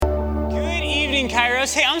morning,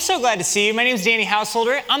 Kairos. Hey, I'm so glad to see you. My name is Danny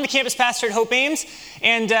Householder. I'm the campus pastor at Hope Ames.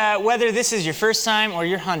 And whether this is your first time or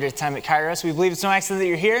your 100th time at Kairos, we believe it's no accident that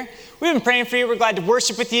you're here. We've been praying for you. We're glad to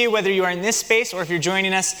worship with you, whether you are in this space or if you're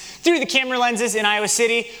joining us through the camera lenses in Iowa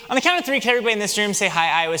City. On the count of three, can everybody in this room say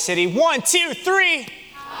hi, Iowa City? 1, 2, 3.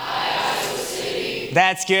 Hi, Iowa City.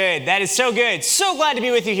 That's good. That is so good. So glad to be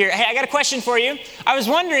with you here. Hey, I got a question for you. I was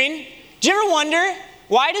wondering, do you ever wonder,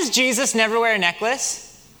 why does Jesus never wear a necklace?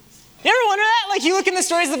 You ever wonder that? Like, you look in the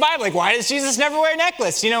stories of the Bible, like, why does Jesus never wear a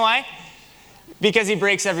necklace? You know why? Because he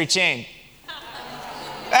breaks every chain.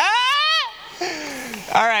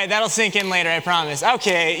 All right, that'll sink in later, I promise.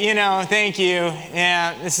 Okay, thank you.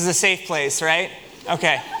 Yeah, this is a safe place, right?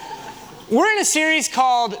 Okay. We're in a series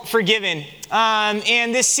called Forgiven,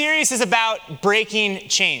 and this series is about breaking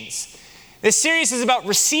chains. This series is about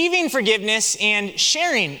receiving forgiveness and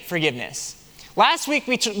sharing forgiveness. Last week,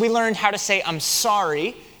 we learned how to say, I'm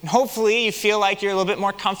sorry. And hopefully you feel like you're a little bit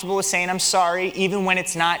more comfortable with saying I'm sorry, even when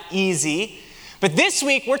it's not easy. But this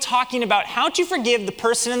week, we're talking about how to forgive the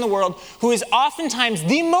person in the world who is oftentimes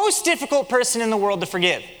the most difficult person in the world to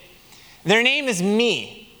forgive. Their name is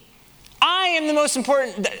me. I'm the most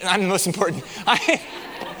important.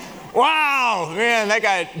 Wow, man, that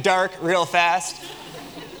got dark real fast.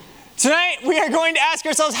 Tonight, we are going to ask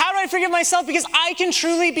ourselves, how do I forgive myself? Because I can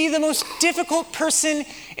truly be the most difficult person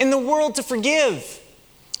in the world to forgive.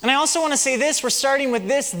 And I also want to say this, we're starting with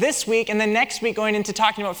this week, and then next week going into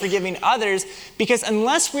talking about forgiving others, because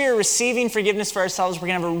unless we are receiving forgiveness for ourselves, we're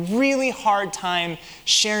going to have a really hard time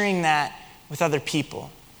sharing that with other people.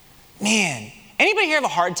 Man, anybody here have a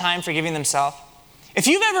hard time forgiving themselves? If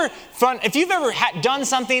you've ever done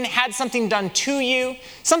something, had something done to you,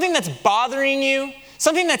 something that's bothering you,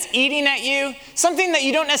 something that's eating at you, something that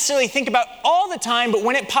you don't necessarily think about all the time, but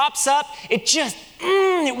when it pops up, it just,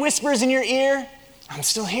 it whispers in your ear, I'm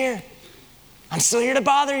still here. I'm still here to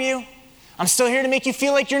bother you. I'm still here to make you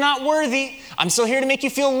feel like you're not worthy. I'm still here to make you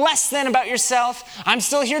feel less than about yourself. I'm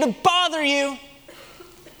still here to bother you.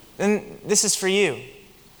 Then this is for you.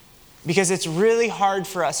 Because it's really hard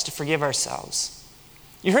for us to forgive ourselves.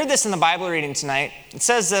 You heard this in the Bible reading tonight. It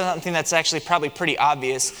says something that's actually probably pretty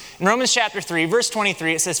obvious. In Romans chapter 3, verse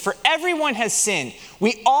 23, it says, for everyone has sinned.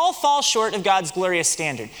 We all fall short of God's glorious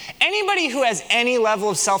standard. Anybody who has any level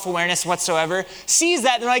of self-awareness whatsoever sees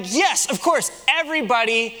that and they're like, yes, of course,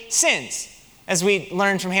 everybody sins. As we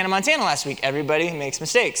learned from Hannah Montana last week, everybody makes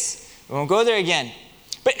mistakes. We won't go there again.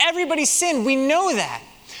 But everybody sinned. We know that.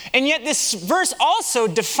 And yet this verse also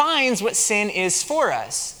defines what sin is for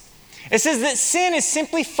us. It says that sin is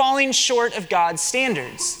simply falling short of God's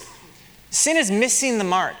standards. Sin is missing the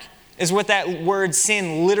mark, is what that word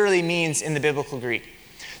sin literally means in the biblical Greek.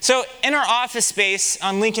 So in our office space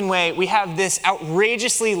on Lincoln Way, we have this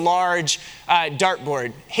outrageously large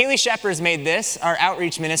dartboard. Haley Shepard made this, our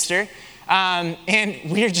outreach minister, and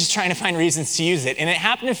we're just trying to find reasons to use it. And it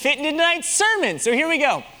happened to fit into tonight's sermon, so here we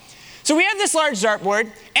go. So we have this large dartboard.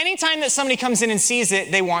 Anytime that somebody comes in and sees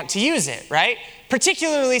it, they want to use it, right?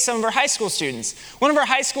 Particularly some of our high school students. One of our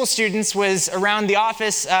high school students was around the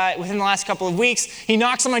office within the last couple of weeks. He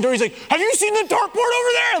knocks on my door. He's like, have you seen the dartboard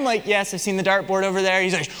over there? I'm like, yes, I've seen the dartboard over there.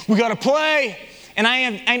 He's like, we got to play. And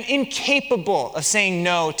I'm incapable of saying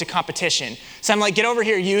no to competition. So I'm like, get over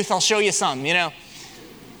here, youth. I'll show you some,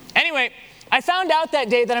 Anyway, I found out that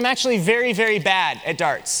day that I'm actually very, very bad at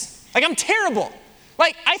darts. Like, I'm terrible.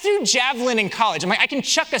 Like, I threw javelin in college. I'm like, I can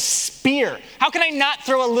chuck a spear. How can I not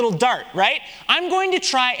throw a little dart, right? I'm going to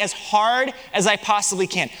try as hard as I possibly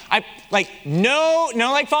can. No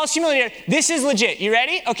false humility. This is legit. You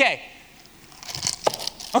ready? Okay.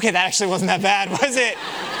 Okay, that actually wasn't that bad, was it?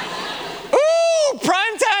 Ooh,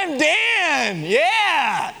 primetime Dan.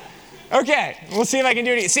 Yeah. Okay, we'll see if I can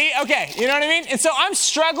do it. See, okay, you know what I mean? And so I'm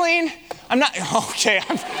struggling. Okay.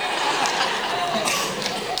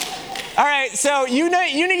 All right, so you all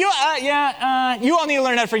need to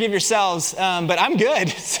learn how to forgive yourselves, but I'm good,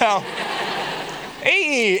 so.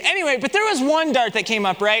 Hey, anyway, but there was one dart that came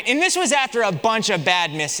up, right? And this was after a bunch of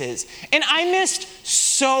bad misses. And I missed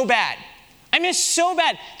so bad.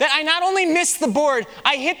 That I not only missed the board,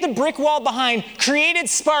 I hit the brick wall behind, created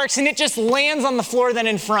sparks, and it just lands on the floor then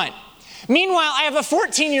in front. Meanwhile, I have a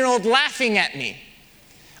 14-year-old laughing at me.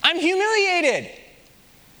 I'm humiliated.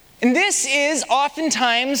 And this is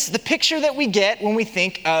oftentimes the picture that we get when we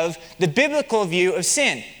think of the biblical view of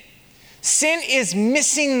sin. Sin is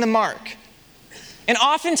missing the mark. And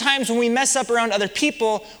oftentimes when we mess up around other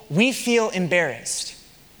people, we feel embarrassed.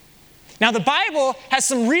 Now the Bible has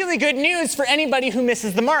some really good news for anybody who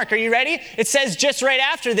misses the mark. Are you ready? It says just right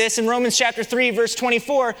after this in Romans chapter 3, verse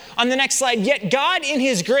 24, on the next slide, yet God in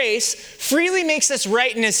his grace freely makes us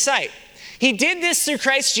right in his sight. He did this through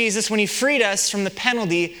Christ Jesus when he freed us from the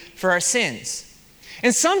penalty for our sins.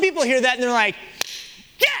 And some people hear that and they're like,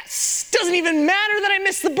 yes, doesn't even matter that I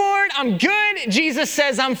missed the board. I'm good. Jesus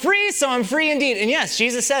says I'm free, so I'm free indeed. And yes,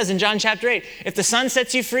 Jesus says in John chapter 8, if the Son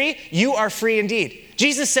sets you free, you are free indeed.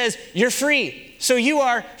 Jesus says you're free, so you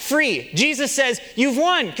are free. Jesus says you've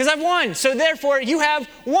won because I've won, so therefore you have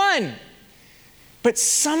won. But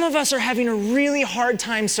some of us are having a really hard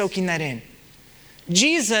time soaking that in.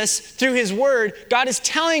 Jesus, through his word, God is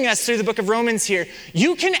telling us through the book of Romans here,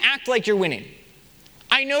 you can act like you're winning.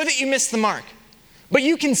 I know that you missed the mark, but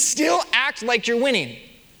you can still act like you're winning.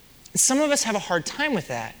 And some of us have a hard time with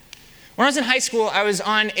that. When I was in high school, I was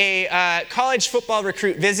on a college football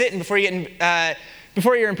recruit visit, and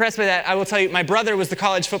before you're impressed by that, I will tell you, my brother was the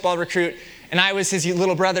college football recruit, and I was his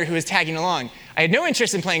little brother who was tagging along. I had no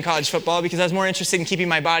interest in playing college football because I was more interested in keeping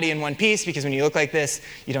my body in one piece, because when you look like this,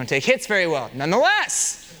 you don't take hits very well.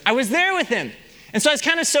 Nonetheless, I was there with him. And so I was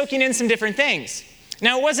kind of soaking in some different things.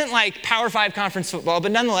 Now, it wasn't like Power 5 conference football,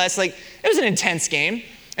 but nonetheless, it was an intense game.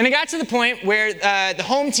 And it got to the point where the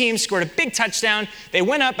home team scored a big touchdown. They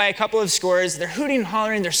went up by a couple of scores. They're hooting and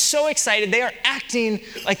hollering. They're so excited. They are acting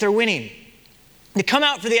like they're winning. They come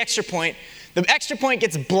out for the extra point. The extra point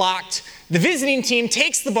gets blocked. The visiting team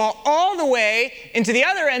takes the ball all the way into the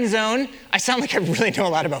other end zone. I sound like I really know a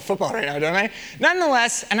lot about football right now, don't I?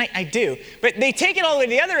 Nonetheless, and I do, but they take it all the way to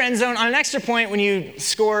the other end zone on an extra point when you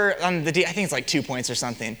score on I think it's like 2 points or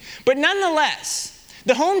something. But nonetheless,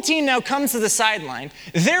 the home team now comes to the sideline.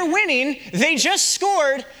 They're winning. They just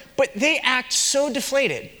scored, but they act so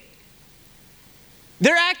deflated.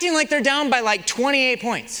 They're acting like they're down by like 28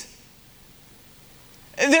 points.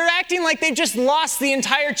 They're acting like they've just lost the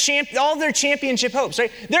entire all their championship hopes,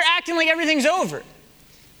 right? They're acting like everything's over.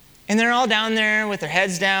 And they're all down there with their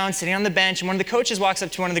heads down, sitting on the bench, and one of the coaches walks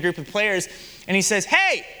up to one of the group of players, and he says,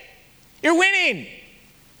 hey, you're winning.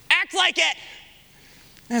 Act like it.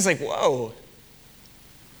 And I was like, whoa.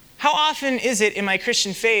 How often is it in my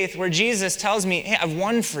Christian faith where Jesus tells me, hey, I've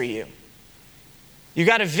won for you. You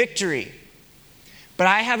got a victory. But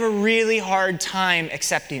I have a really hard time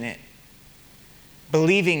accepting it.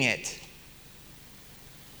 Believing it.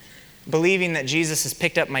 Believing that Jesus has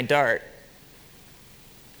picked up my dart.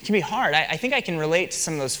 It can be hard. I think I can relate to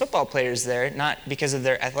some of those football players there, not because of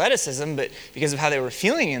their athleticism, but because of how they were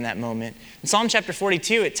feeling in that moment. In Psalm chapter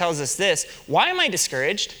 42, it tells us this. Why am I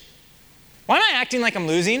discouraged? Why am I acting like I'm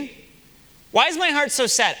losing? Why is my heart so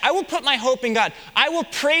sad? I will put my hope in God. I will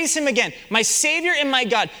praise him again, my Savior and my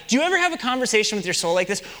God. Do you ever have a conversation with your soul like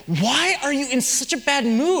this? Why are you in such a bad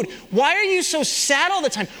mood? Why are you so sad all the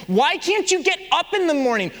time? Why can't you get up in the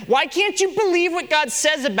morning? Why can't you believe what God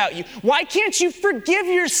says about you? Why can't you forgive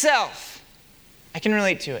yourself? I can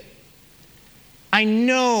relate to it. I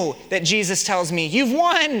know that Jesus tells me, you've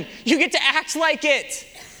won. You get to act like it.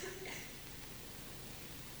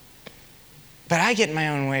 But I get in my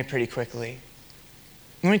own way pretty quickly.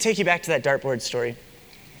 Let me take you back to that dartboard story.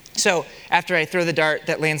 So after I throw the dart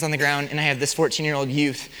that lands on the ground and I have this 14-year-old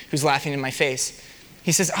youth who's laughing in my face,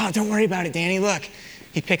 he says, oh, don't worry about it, Danny. Look.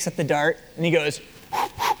 He picks up the dart and he goes,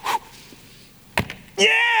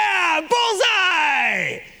 yeah,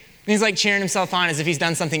 bullseye! And he's like cheering himself on as if he's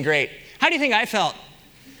done something great. How do you think I felt?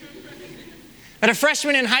 That a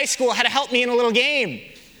freshman in high school had to help me in a little game.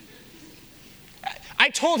 I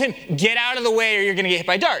told him, get out of the way or you're going to get hit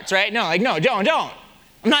by darts, right? No, don't.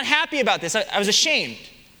 I'm not happy about this. I was ashamed.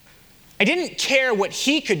 I didn't care what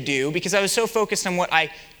he could do because I was so focused on what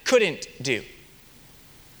I couldn't do.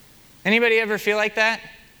 Anybody ever feel like that?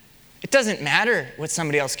 It doesn't matter what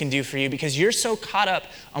somebody else can do for you because you're so caught up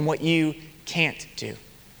on what you can't do.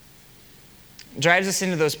 It drives us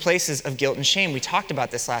into those places of guilt and shame. We talked about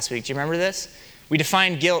this last week. Do you remember this? We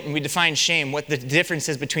define guilt and we define shame, what the difference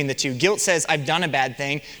is between the two. Guilt says, I've done a bad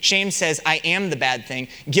thing. Shame says, I am the bad thing.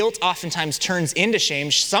 Guilt oftentimes turns into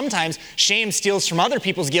shame. Sometimes shame steals from other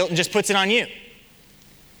people's guilt and just puts it on you.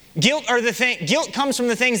 Guilt comes from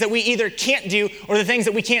the things that we either can't do or the things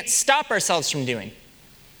that we can't stop ourselves from doing.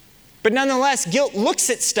 But nonetheless, guilt looks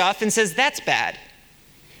at stuff and says, that's bad.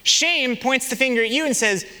 Shame points the finger at you and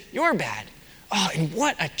says, you're bad. Oh, and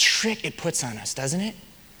what a trick it puts on us, doesn't it?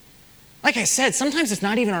 Like I said, sometimes it's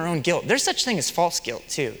not even our own guilt. There's such thing as false guilt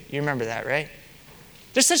too. You remember that, right?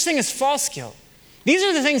 There's such thing as false guilt. These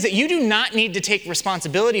are the things that you do not need to take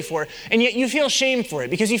responsibility for, and yet you feel shame for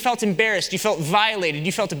it because you felt embarrassed, you felt violated,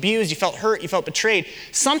 you felt abused, you felt hurt, you felt betrayed.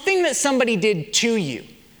 Something that somebody did to you.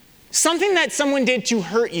 Something that someone did to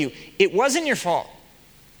hurt you. It wasn't your fault.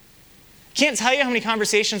 Can't tell you how many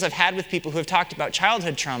conversations I've had with people who have talked about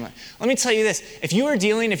childhood trauma. Let me tell you this. If you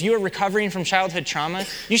are recovering from childhood trauma,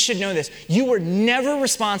 you should know this. You were never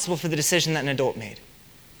responsible for the decision that an adult made.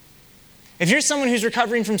 If you're someone who's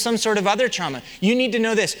recovering from some sort of other trauma, you need to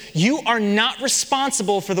know this. You are not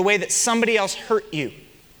responsible for the way that somebody else hurt you.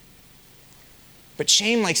 But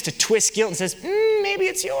shame likes to twist guilt and says, maybe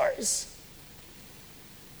it's yours.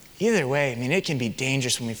 Either way, it can be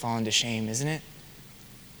dangerous when we fall into shame, isn't it?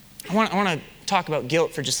 I want to talk about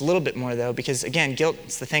guilt for just a little bit more, though, because, again, guilt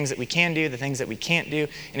is the things that we can do, the things that we can't do.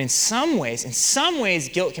 And in some ways,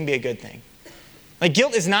 guilt can be a good thing. Like,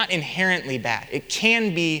 guilt is not inherently bad. It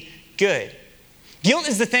can be good. Guilt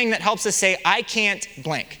is the thing that helps us say, I can't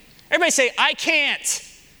blank. Everybody say, I can't.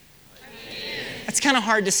 That's kind of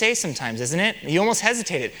hard to say sometimes, isn't it? You almost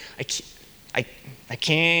hesitated. I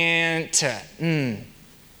can't.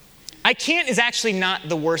 I can't is actually not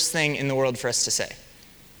the worst thing in the world for us to say.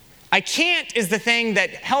 I can't is the thing that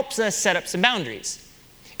helps us set up some boundaries.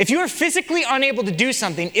 If you are physically unable to do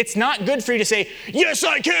something, it's not good for you to say, yes,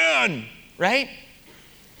 I can, right?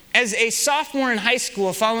 As a sophomore in high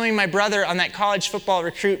school, following my brother on that college football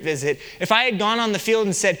recruit visit, if I had gone on the field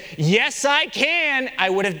and said, yes, I can, I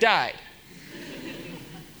would have died.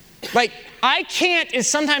 Like, I can't is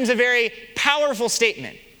sometimes a very powerful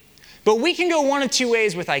statement. But we can go one of two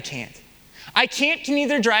ways with I can't. I can't can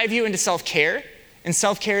either drive you into self-care, and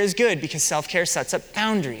self-care is good because self-care sets up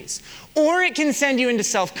boundaries. Or it can send you into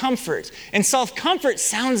self-comfort. And self-comfort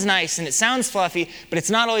sounds nice and it sounds fluffy, but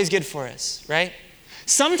it's not always good for us, right?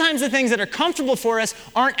 Sometimes the things that are comfortable for us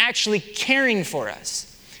aren't actually caring for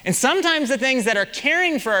us. And sometimes the things that are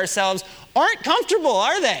caring for ourselves aren't comfortable,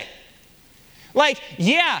 are they? Like,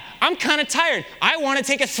 yeah, I'm kind of tired. I want to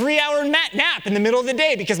take a 3-hour nap in the middle of the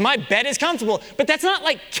day because my bed is comfortable. But that's not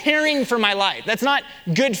like caring for my life. That's not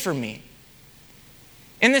good for me.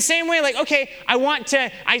 In the same way, like, okay,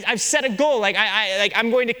 I've set a goal. Like,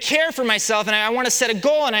 I'm going to care for myself, and I want to set a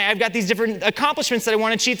goal, and I've got these different accomplishments that I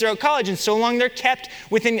want to achieve throughout college. And so long they're kept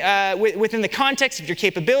within the context of your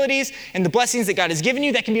capabilities and the blessings that God has given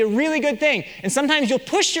you, that can be a really good thing. And sometimes you'll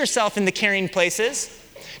push yourself in the caring places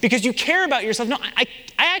because you care about yourself. No, I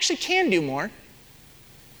actually can do more.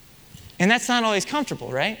 And that's not always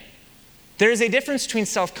comfortable, right? There is a difference between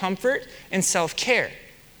self-comfort and self-care.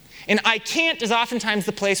 And I can't is oftentimes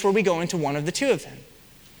the place where we go into one of the two of them.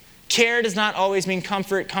 Care does not always mean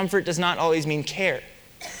comfort. Comfort does not always mean care.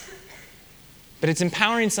 But it's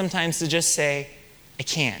empowering sometimes to just say, I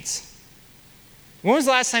can't. When was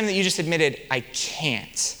the last time that you just admitted, I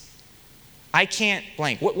can't? I can't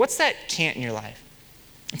blank. What's that can't in your life?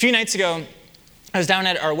 A few nights ago, I was down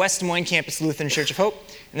at our West Des Moines campus, Lutheran Church of Hope,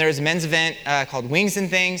 and there was a men's event called Wings and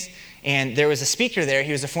Things, and there was a speaker there.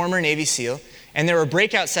 He was a former Navy SEAL. And there were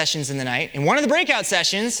breakout sessions in the night. And one of the breakout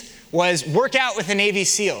sessions was work out with a Navy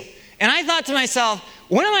SEAL. And I thought to myself,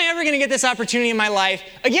 when am I ever going to get this opportunity in my life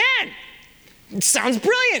again? It sounds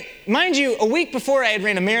brilliant. Mind you, a week before I had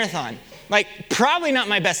ran a marathon. Like, probably not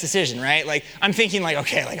my best decision, right? Like, I'm thinking like,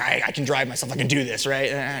 okay, like I can drive myself, I can do this,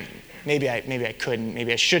 right? Maybe I couldn't,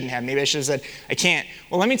 maybe I shouldn't have, maybe I should have said, I can't.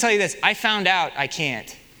 Well, let me tell you this, I found out I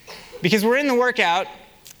can't. Because we're in the workout,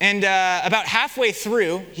 and about halfway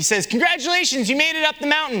through, he says, congratulations, you made it up the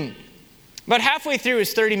mountain. About halfway through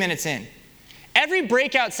is 30 minutes in. Every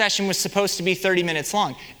breakout session was supposed to be 30 minutes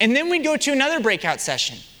long. And then we'd go to another breakout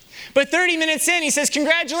session. But 30 minutes in, he says,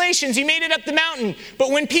 congratulations, you made it up the mountain. But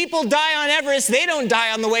when people die on Everest, they don't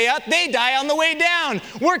die on the way up, they die on the way down.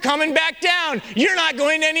 We're coming back down. You're not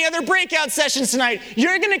going to any other breakout sessions tonight.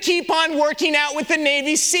 You're going to keep on working out with the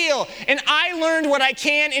Navy SEAL. And I learned what I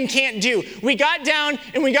can and can't do. We got down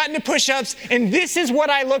and we got into push-ups, and this is what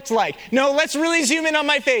I looked like. No, let's really zoom in on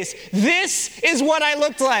my face. This is what I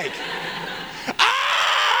looked like.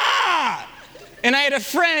 And I had a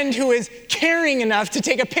friend who was caring enough to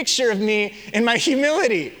take a picture of me in my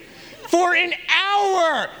humility. For an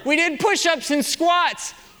hour, we did push-ups and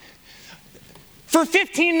squats. For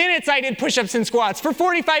 15 minutes, I did push-ups and squats. For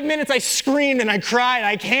 45 minutes, I screamed and I cried,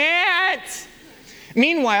 I can't.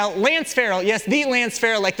 Meanwhile, Lance Farrell, yes, the Lance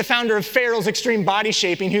Farrell, like the founder of Farrell's Extreme Body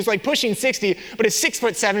Shaping, who's like pushing 60, but is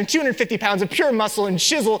 6'7", 250 pounds of pure muscle and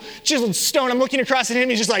chiseled stone. I'm looking across at him,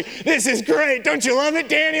 he's just like, this is great, don't you love it,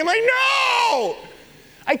 Danny? I'm like, no!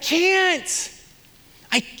 I can't.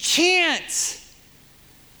 I can't.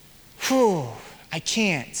 Whew, I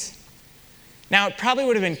can't. Now, it probably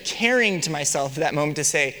would have been caring to myself at that moment to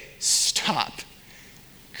say, stop,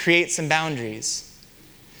 create some boundaries.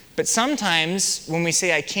 But sometimes when we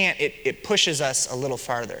say I can't, it pushes us a little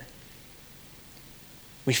farther.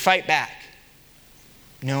 We fight back.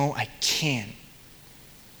 No, I can.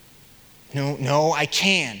 No, I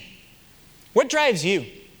can. What drives you?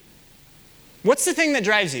 What's the thing that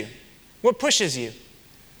drives you? What pushes you?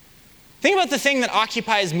 Think about the thing that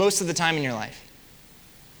occupies most of the time in your life.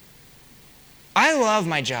 I love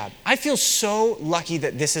my job. I feel so lucky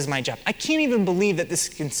that this is my job. I can't even believe that this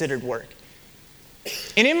is considered work.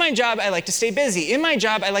 And in my job, I like to stay busy. In my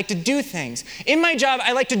job, I like to do things. In my job,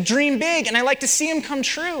 I like to dream big, and I like to see them come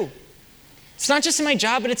true. It's not just in my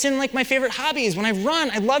job, but it's in like my favorite hobbies. When I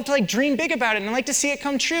run, I love to like dream big about it, and I like to see it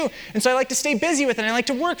come true. And so I like to stay busy with it, and I like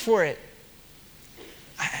to work for it.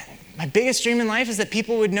 My biggest dream in life is that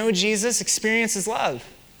people would know Jesus, experience his love.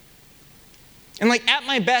 And like at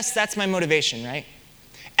my best, that's my motivation, right?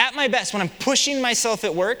 At my best, when I'm pushing myself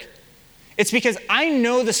at work, it's because I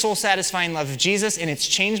know the soul-satisfying love of Jesus, and it's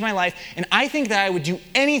changed my life, and I think that I would do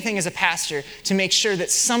anything as a pastor to make sure that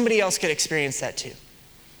somebody else could experience that too.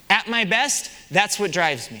 At my best, that's what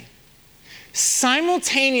drives me.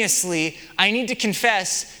 Simultaneously, I need to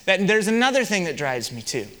confess that there's another thing that drives me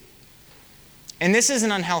too. And this is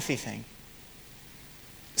an unhealthy thing.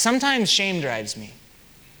 Sometimes shame drives me.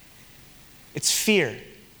 It's fear.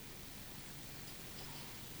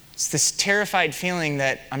 It's this terrified feeling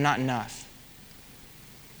that I'm not enough.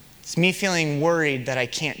 It's me feeling worried that I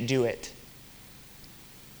can't do it.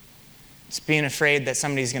 It's being afraid that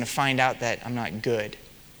somebody's going to find out that I'm not good.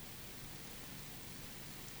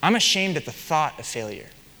 I'm ashamed at the thought of failure.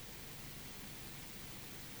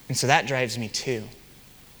 And so that drives me too.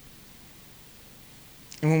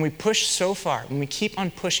 And when we push so far, when we keep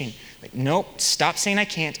on pushing, like, nope, stop saying I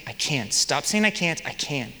can't, I can. Stop saying I can't, I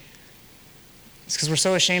can. It's because we're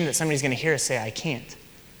so ashamed that somebody's going to hear us say I can't.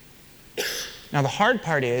 Now the hard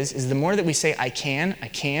part is the more that we say I can,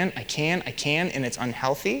 and it's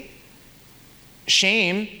unhealthy,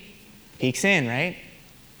 shame peeks in, right?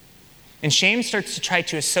 And shame starts to try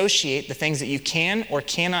to associate the things that you can or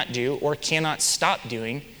cannot do or cannot stop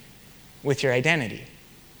doing with your identity.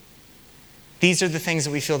 These are the things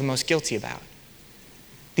that we feel the most guilty about.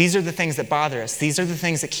 These are the things that bother us. These are the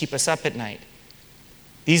things that keep us up at night.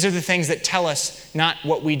 These are the things that tell us not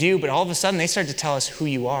what we do, but all of a sudden they start to tell us who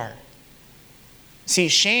you are. See,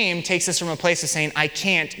 shame takes us from a place of saying, I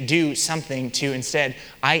can't do something, to instead,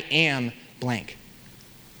 I am blank.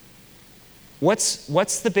 What's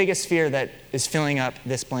the biggest fear that is filling up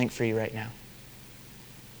this blank for you right now?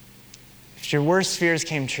 If your worst fears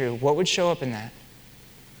came true, what would show up in that?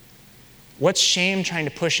 What's shame trying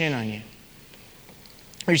to push in on you?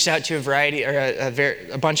 I reached out to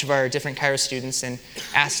a bunch of our different Kairos students and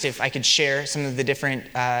asked if I could share some of the different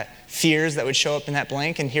fears that would show up in that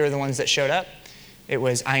blank, and here are the ones that showed up. It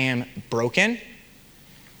was, I am broken.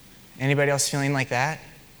 Anybody else feeling like that?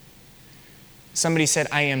 Somebody said,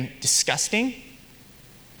 I am disgusting.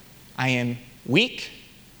 I am weak,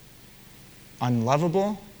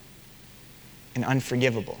 unlovable, and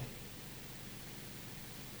unforgivable.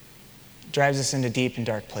 It drives us into deep and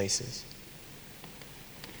dark places.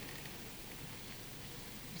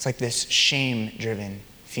 It's like this shame-driven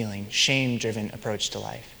feeling, shame-driven approach to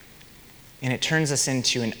life. And it turns us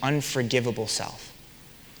into an unforgivable self.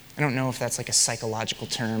 I don't know if that's like a psychological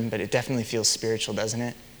term, but it definitely feels spiritual, doesn't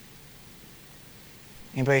it?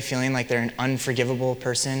 Anybody feeling like they're an unforgivable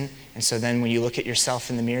person, and so then when you look at yourself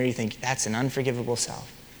in the mirror, you think, that's an unforgivable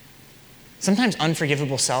self? Sometimes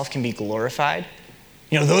unforgivable self can be glorified.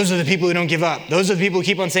 You know, those are the people who don't give up. Those are the people who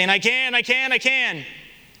keep on saying, I can.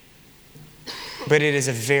 But it is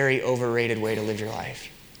a very overrated way to live your life.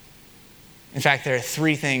 In fact, there are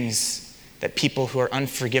 3 things that people who are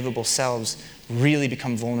unforgivable selves really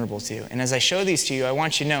become vulnerable to. And as I show these to you, I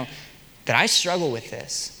want you to know that I struggle with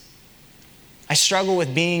this. I struggle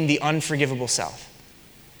with being the unforgivable self.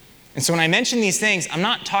 And so when I mention these things, I'm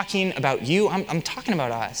not talking about you, I'm talking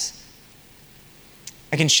about us.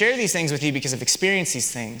 I can share these things with you because I've experienced these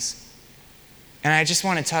things. And I just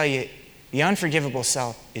want to tell you, the unforgivable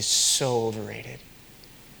self is so overrated.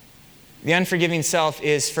 The unforgiving self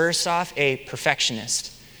is, first off, a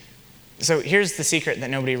perfectionist. So here's the secret that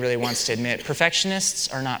nobody really wants to admit. Perfectionists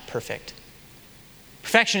are not perfect.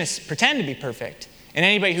 Perfectionists pretend to be perfect. And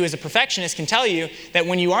anybody who is a perfectionist can tell you that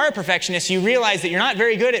when you are a perfectionist, you realize that you're not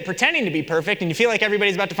very good at pretending to be perfect, and you feel like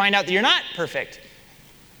everybody's about to find out that you're not perfect.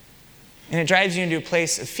 And it drives you into a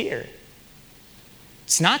place of fear.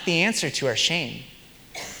 It's not the answer to our shame.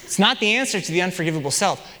 It's not the answer to the unforgivable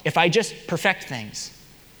self. If I just perfect things,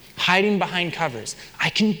 hiding behind covers, I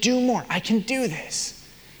can do more, I can do this.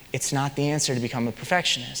 It's not the answer to become a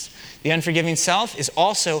perfectionist. The unforgiving self is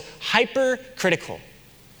also hypercritical.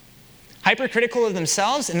 Hypercritical of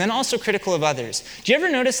themselves and then also critical of others. Do you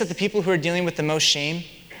ever notice that the people who are dealing with the most shame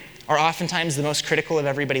are oftentimes the most critical of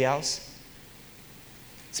everybody else?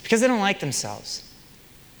 It's because they don't like themselves.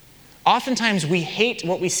 Oftentimes, we hate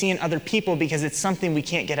what we see in other people because it's something we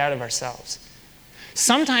can't get out of ourselves.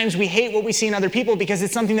 Sometimes we hate what we see in other people because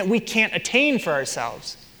it's something that we can't attain for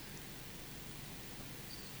ourselves.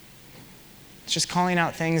 It's just calling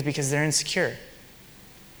out things because they're insecure.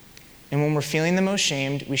 And when we're feeling the most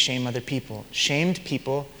shamed, we shame other people. Shamed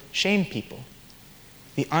people shame people.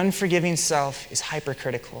 The unforgiving self is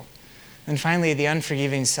hypercritical. And finally, the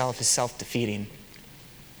unforgiving self is self-defeating.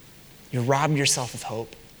 You rob yourself of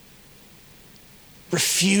hope.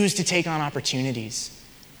 Refuse to take on opportunities.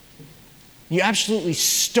 You absolutely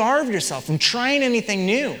starve yourself from trying anything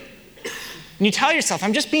new. And you tell yourself,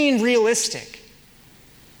 I'm just being realistic.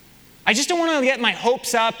 I just don't want to get my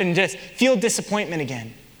hopes up and just feel disappointment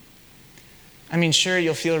again. I mean, sure,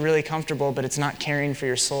 you'll feel really comfortable, but it's not caring for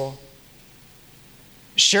your soul.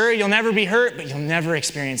 Sure, you'll never be hurt, but you'll never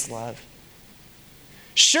experience love.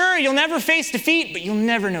 Sure, you'll never face defeat, but you'll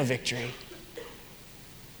never know victory.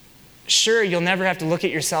 Sure, you'll never have to look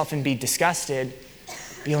at yourself and be disgusted,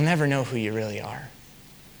 but you'll never know who you really are.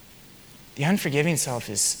 The unforgiving self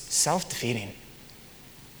is self-defeating.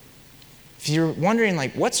 If you're wondering,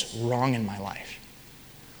 what's wrong in my life?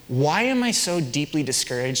 Why am I so deeply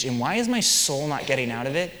discouraged, and why is my soul not getting out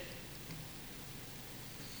of it?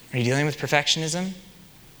 Are you dealing with perfectionism?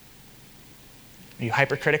 Are you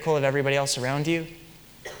hypercritical of everybody else around you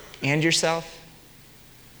and yourself?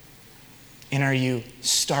 And are you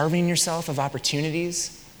starving yourself of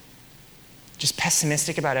opportunities? Just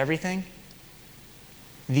pessimistic about everything?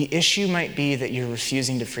 The issue might be that you're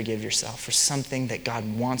refusing to forgive yourself for something that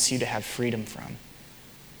God wants you to have freedom from.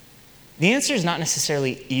 The answer is not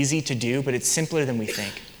necessarily easy to do, but it's simpler than we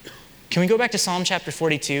think. Can we go back to Psalm chapter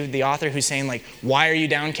 42, the author who's saying, why are you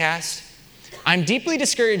downcast? I'm deeply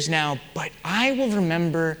discouraged now, but I will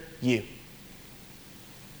remember you.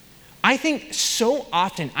 I think so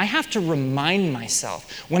often I have to remind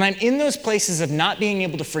myself when I'm in those places of not being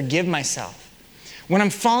able to forgive myself, when I'm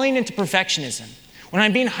falling into perfectionism, when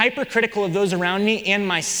I'm being hypercritical of those around me and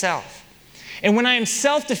myself, and when I am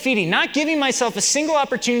self-defeating, not giving myself a single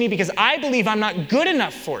opportunity because I believe I'm not good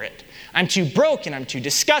enough for it. I'm too broken, I'm too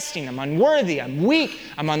disgusting, I'm unworthy, I'm weak,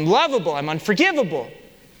 I'm unlovable, I'm unforgivable.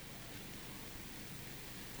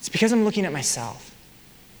 It's because I'm looking at myself.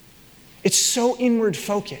 It's so inward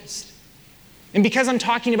focused. And because I'm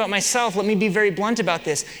talking about myself, let me be very blunt about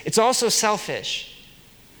this, it's also selfish.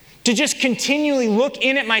 To just continually look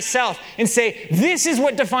in at myself and say, this is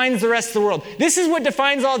what defines the rest of the world. This is what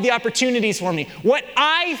defines all of the opportunities for me. What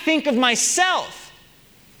I think of myself.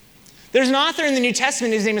 There's an author in the New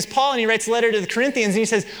Testament, his name is Paul, and he writes a letter to the Corinthians, and he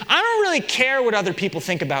says, I don't really care what other people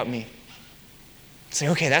think about me. Say,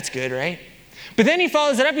 okay, that's good, right? But then he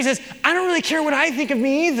follows it up, he says, I don't really care what I think of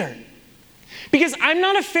me either. Because I'm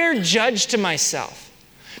not a fair judge to myself.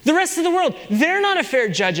 The rest of the world, they're not a fair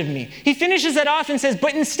judge of me. He finishes that off and says,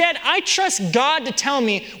 but instead, I trust God to tell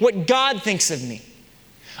me what God thinks of me.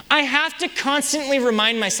 I have to constantly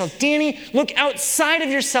remind myself, Danny, look outside of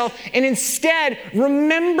yourself and instead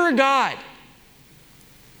remember God.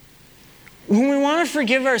 When we want to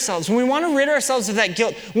forgive ourselves, when we want to rid ourselves of that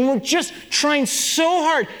guilt, when we're just trying so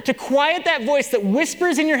hard to quiet that voice that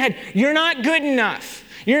whispers in your head, you're not good enough.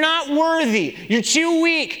 You're not worthy. You're too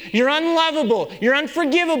weak. You're unlovable. You're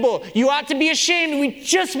unforgivable. You ought to be ashamed. We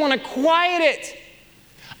just want to quiet it.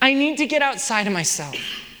 I need to get outside of myself.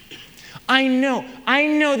 I know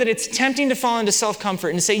that it's tempting to fall into self-comfort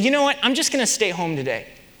and say, you know what? I'm just going to stay home today.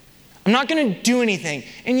 I'm not going to do anything.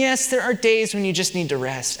 And yes, there are days when you just need to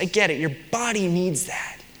rest. I get it. Your body needs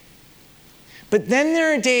that. But then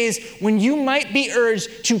there are days when you might be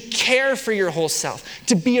urged to care for your whole self,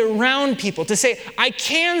 to be around people, to say, I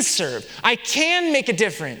can serve, I can make a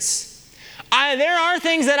difference. There are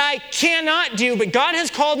things that I cannot do, but God has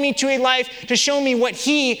called me to a life to show me what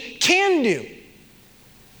He can do.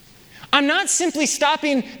 I'm not simply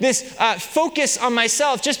stopping this focus on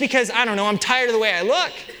myself just because, I'm tired of the way I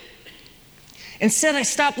look. Instead, I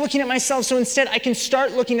stop looking at myself, so instead I can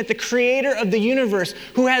start looking at the creator of the universe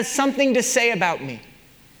who has something to say about me.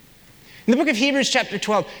 In the book of Hebrews chapter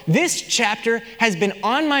 12, this chapter has been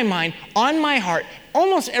on my mind, on my heart,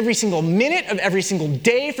 almost every single minute of every single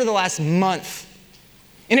day for the last month.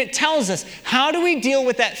 And it tells us, how do we deal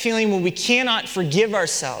with that feeling when we cannot forgive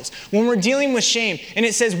ourselves, when we're dealing with shame? And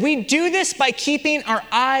it says, we do this by keeping our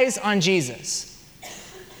eyes on Jesus.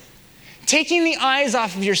 Taking the eyes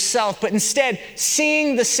off of yourself, but instead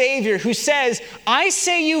seeing the Savior who says, I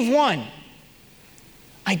say you've won.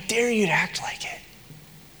 I dare you to act like it.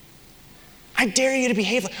 I dare you to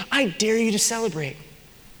behave like it. I dare you to celebrate.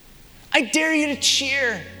 I dare you to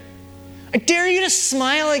cheer. I dare you to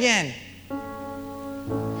smile again.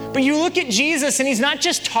 But you look at Jesus and he's not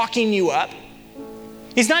just talking you up.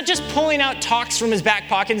 He's not just pulling out talks from his back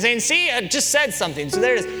pocket and saying, see, I just said something, so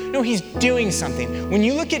there it is. No, he's doing something. When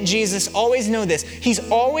you look at Jesus, always know this.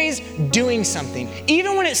 He's always doing something.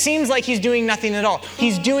 Even when it seems like he's doing nothing at all,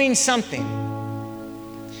 he's doing something.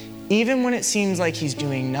 Even when it seems like he's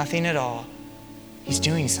doing nothing at all, he's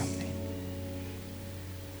doing something.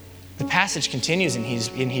 The passage continues in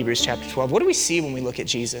Hebrews chapter 12. What do we see when we look at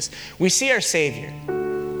Jesus? We see our Savior.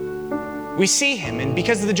 We see him, and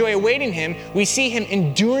because of the joy awaiting him, we see him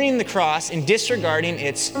enduring the cross and disregarding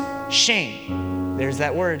its shame. There's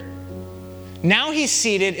that word. Now he's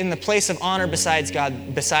seated in the place of honor beside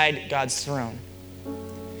God's throne.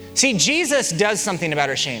 See, Jesus does something about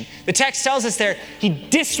our shame. The text tells us there, he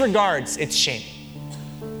disregards its shame.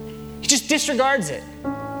 He just disregards it.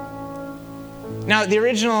 Now, the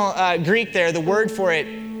original Greek there, the word for it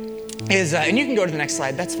is, and you can go to the next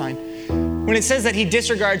slide, that's fine. When it says that he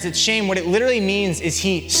disregards its shame, what it literally means is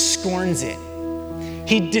he scorns it.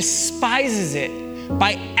 He despises it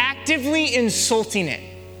by actively insulting it.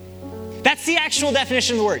 That's the actual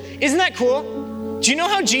definition of the word. Isn't that cool? Do you know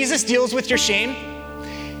how Jesus deals with your shame?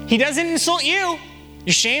 He doesn't insult you.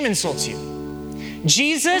 Your shame insults you.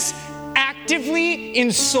 Jesus actively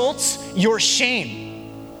insults your shame.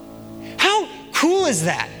 How cool is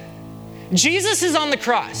that? Jesus is on the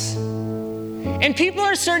cross. And people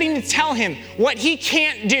are starting to tell him what he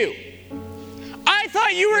can't do. I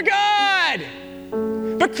thought you were God,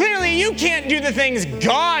 but clearly you can't do the things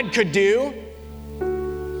God could do.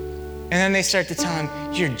 And then they start to tell him,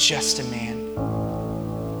 you're just a man.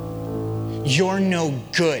 You're no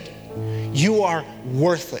good. You are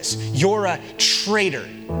worthless. You're a traitor.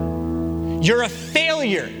 You're a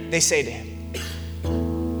failure, they say to him.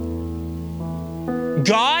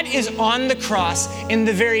 God is on the cross, and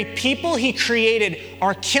the very people he created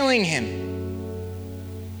are killing him.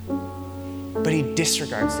 But he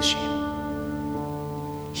disregards the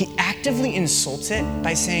shame. He actively insults it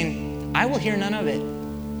by saying, I will hear none of it.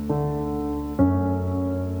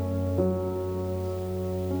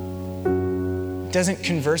 Doesn't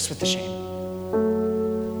converse with the shame.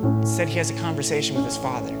 Instead, he has a conversation with his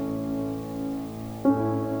Father.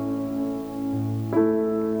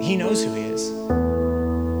 He knows who he is.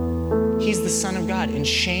 He's the Son of God, and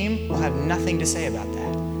shame will have nothing to say about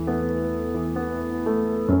that.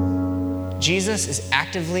 Jesus is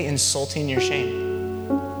actively insulting your shame.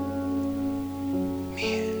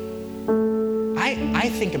 Man, I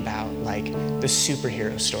think about like the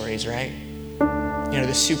superhero stories, right? You know,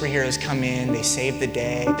 the superheroes come in, they save the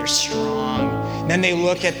day, they're strong. Then they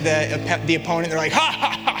look at the opponent, they're like, ha,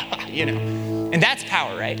 ha, ha, ha, you know. And that's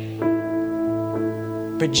power, right?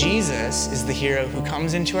 But Jesus is the hero who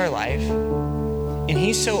comes into our life, and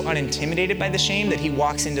he's so unintimidated by the shame that he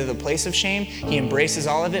walks into the place of shame. He embraces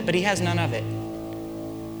all of it, but he has none of it.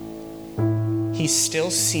 He's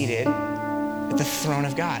still seated at the throne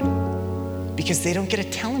of God because they don't get to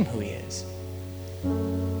tell him who he is.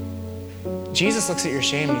 Jesus looks at your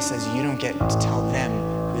shame and he says, you don't get to tell them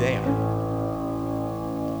who they are.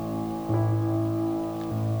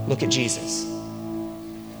 Look at Jesus.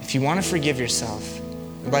 If you want to forgive yourself,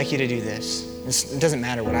 I'd like you to do this. It doesn't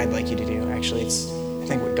matter what I'd like you to do. Actually, it's, I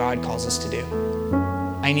think, what God calls us to do.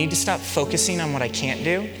 I need to stop focusing on what I can't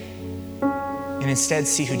do and instead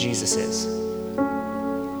see who Jesus is.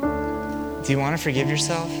 Do you want to forgive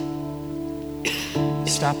yourself?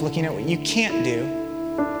 Stop looking at what you can't do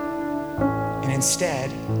and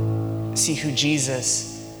instead see who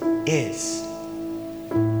Jesus is.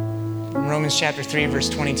 In Romans chapter 3, verse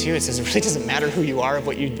 22, it says it really doesn't matter who you are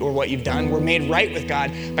or what you've done. We're made right with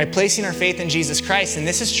God by placing our faith in Jesus Christ. And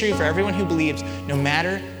this is true for everyone who believes, no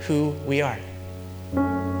matter who we are.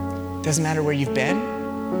 It doesn't matter where you've been,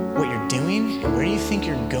 what you're doing, and where you think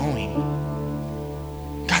you're going.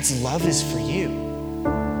 God's love is for you.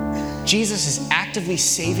 Jesus is actively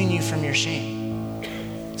saving you from your shame.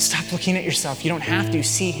 Stop looking at yourself. You don't have to.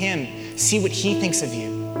 See him. See what he thinks of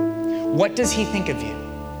you. What does he think of you?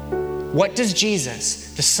 What does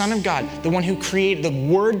Jesus, the Son of God, the one who created, the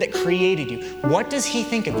Word that created you, what does he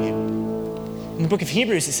think of you? In the book of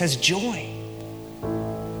Hebrews, it says joy.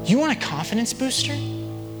 You want a confidence booster?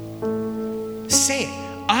 Say it.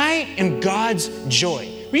 I am God's joy.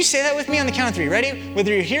 Will you say that with me on the count of three? Ready?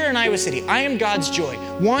 Whether you're here in Iowa City, I am God's joy.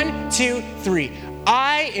 1, 2, 3.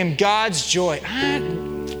 I am God's joy.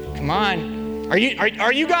 Come on. Are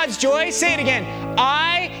you God's joy? Say it again.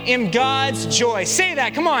 I am God's joy. Say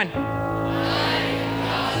that. Come on.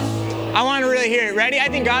 I want to really hear it. Ready? I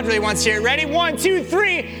think God really wants to hear it. Ready? 1, 2,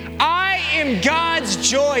 3. I am God's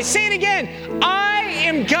joy. Say it again. I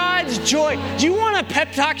am God's joy. Do you want to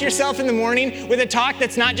pep talk yourself in the morning with a talk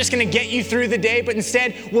that's not just going to get you through the day, but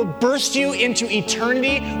instead will burst you into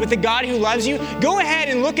eternity with the God who loves you? Go ahead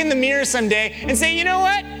and look in the mirror someday and say, you know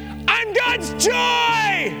what? I'm God's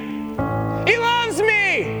joy. He loves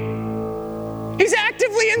me. He's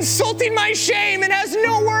actively insulting my shame and has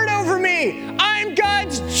no word over me. I'm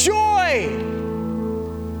God's joy.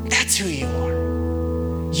 That's who you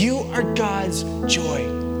are. You are God's joy.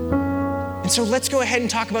 And so let's go ahead and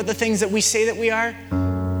talk about the things that we say that we are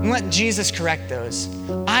and let Jesus correct those.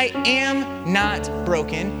 I am not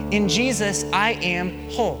broken. In Jesus, I am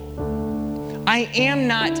whole. I am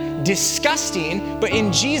not disgusting, but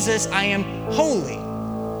in Jesus, I am holy.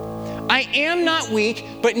 I am not weak,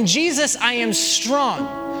 but in Jesus, I am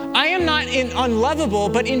strong. I am not unlovable,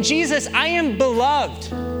 but in Jesus, I am beloved.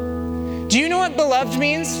 Do you know what beloved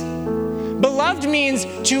means? Beloved means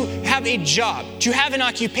to have a job, to have an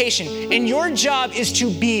occupation, and your job is to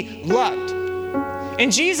be loved.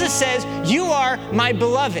 And Jesus says, you are my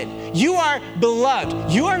beloved. You are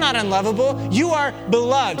beloved. You are not unlovable. You are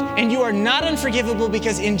beloved. And you are not unforgivable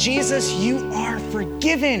because in Jesus, you are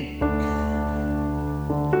forgiven.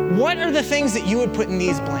 What are the things that you would put in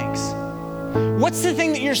these blanks? What's the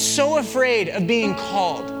thing that you're so afraid of being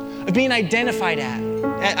called, of being identified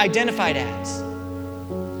as?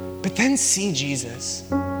 But then see Jesus.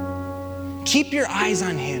 Keep your eyes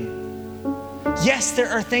on him. Yes, there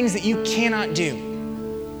are things that you cannot do.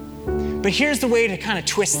 But here's the way to kind of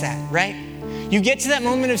twist that, right? You get to that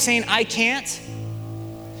moment of saying, I can't.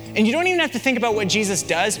 And you don't even have to think about what Jesus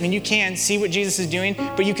does. I mean, you can see what Jesus is doing,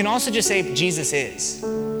 but you can also just say, Jesus is.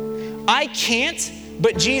 I can't,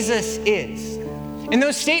 but Jesus is. And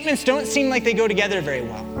those statements don't seem like they go together very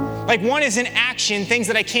well. Like one is an action, things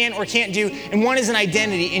that I can or can't do, and one is an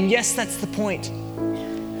identity. And yes, that's the point.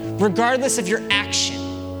 Regardless of your action,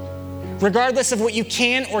 regardless of what you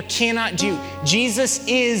can or cannot do, Jesus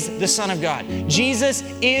is the Son of God. Jesus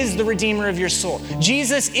is the Redeemer of your soul.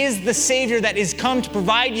 Jesus is the Savior that is come to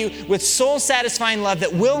provide you with soul-satisfying love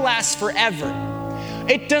that will last forever.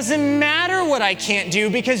 It doesn't matter what I can't do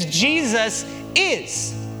because Jesus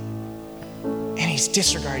is. And he's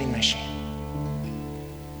disregarding my shame.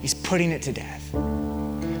 He's putting it to death.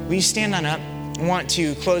 Will you stand on up? I want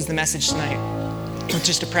to close the message tonight with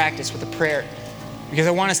just a practice with a prayer because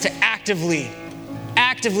I want us to actively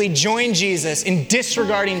join Jesus in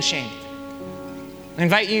disregarding shame. I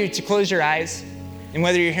invite you to close your eyes, and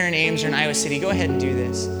whether you're here in Ames or in Iowa City, go ahead and do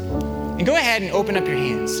this. And go ahead and open up your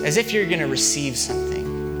hands as if you're going to receive something.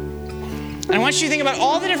 And I want you to think about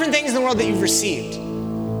all the different things in the world that you've received.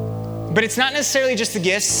 But it's not necessarily just the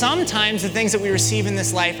gifts. Sometimes the things that we receive in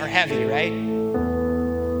this life are heavy, right?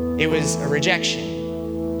 It was a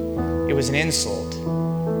rejection. It was an insult.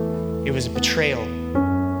 It was a betrayal.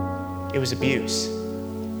 It was abuse.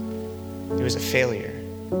 It was a failure.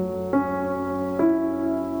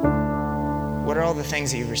 What are all the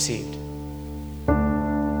things that you've received?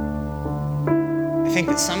 I think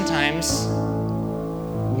that sometimes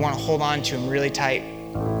we want to hold on to them really tight.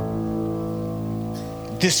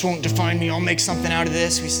 This won't define me. I'll make something out of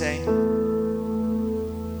this, we say.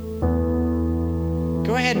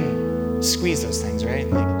 Go ahead and squeeze those things, right?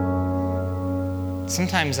 Like,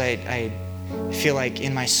 sometimes I feel like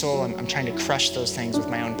in my soul, I'm trying to crush those things with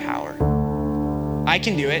my own power. I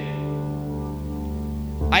can do it.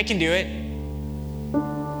 I can do it.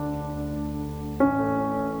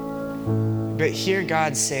 But hear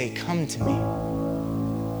God say, come to me.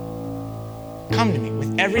 Come to me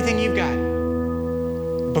with everything you've got.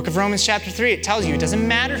 The book of Romans chapter 3, it tells you it doesn't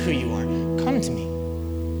matter who you are. Come to me.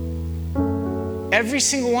 Every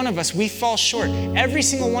single one of us, we fall short. Every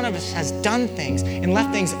single one of us has done things and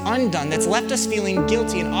left things undone that's left us feeling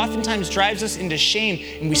guilty and oftentimes drives us into shame,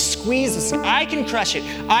 and we squeeze this. I can crush it.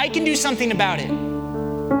 I can do something about it.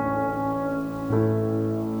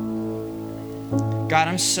 God,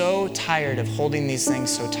 I'm so tired of holding these things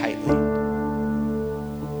so tightly.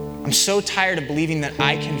 I'm so tired of believing that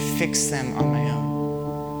I can fix them on my own.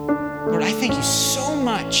 Lord, I thank you so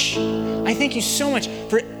much. I thank you so much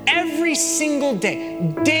for every single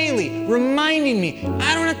day, daily, reminding me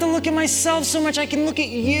I don't have to look at myself so much. I can look at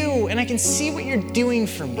you and I can see what you're doing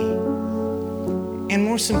for me. And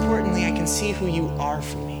most importantly, I can see who you are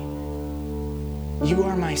for me. You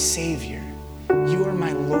are my Savior. You are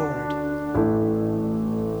my Lord.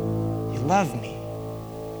 You love me.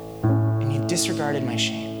 And you disregarded my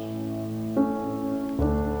shame.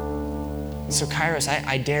 So Kairos,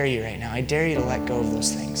 I dare you right now. I dare you to let go of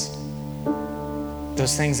those things.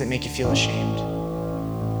 Those things that make you feel ashamed.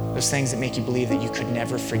 Those things that make you believe that you could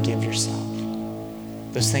never forgive yourself.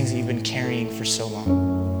 those things that you've been carrying for so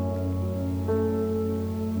long.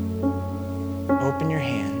 Open your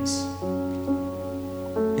hands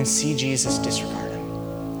and see Jesus disregard them.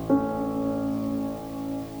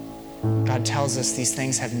 God tells us these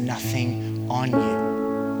things have nothing on you.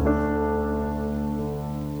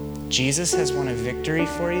 Jesus has won a victory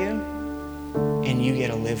for you, and you get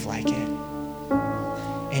to live like it.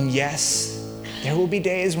 And yes, there will be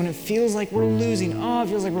days when it feels like we're losing. Oh, it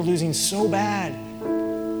feels like we're losing so bad.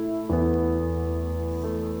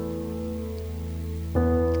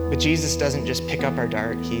 But Jesus doesn't just pick up our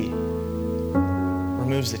dart, he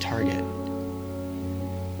removes the target.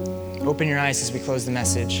 Open your eyes as we close the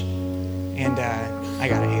message. And I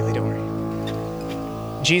got it, Haley, don't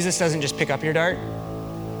worry. Jesus doesn't just pick up your dart.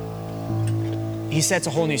 He sets a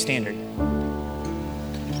whole new standard.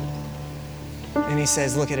 And he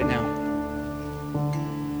says, look at it now.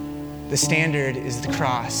 The standard is the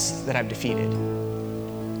cross that I've defeated.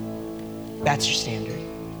 That's your standard.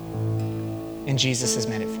 And Jesus has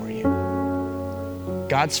met it for you.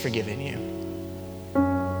 God's forgiven you.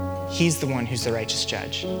 He's the one who's the righteous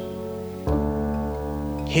judge.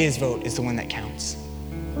 His vote is the one that counts.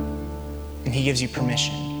 And he gives you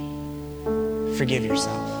permission. Forgive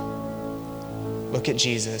yourself. Look at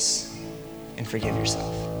Jesus and forgive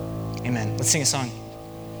yourself. Amen. Let's sing a song.